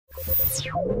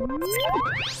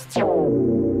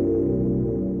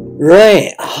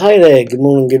Right, hi there, good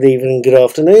morning, good evening, good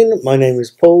afternoon. My name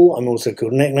is Paul, I'm also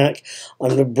called Knack.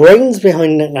 I'm the brains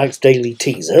behind Knack's Daily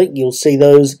Teaser. You'll see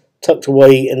those tucked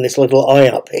away in this little eye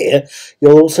up here.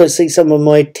 You'll also see some of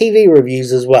my TV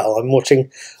reviews as well. I'm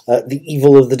watching The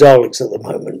Evil of the Daleks at the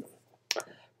moment.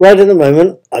 Right at the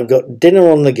moment, I've got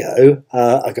dinner on the go.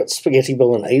 I've got spaghetti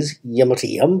bolognese,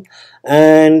 yummity yum,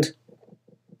 and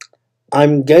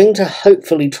I'm going to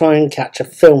hopefully try and catch a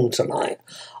film tonight.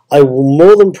 I will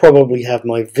more than probably have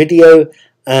my video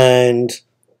and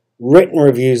written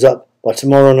reviews up by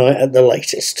tomorrow night at the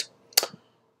latest.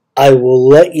 I will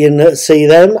let you see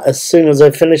them as soon as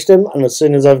I've finished them and as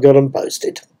soon as I've got them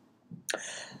posted.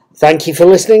 Thank you for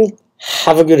listening.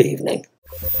 Have a good evening.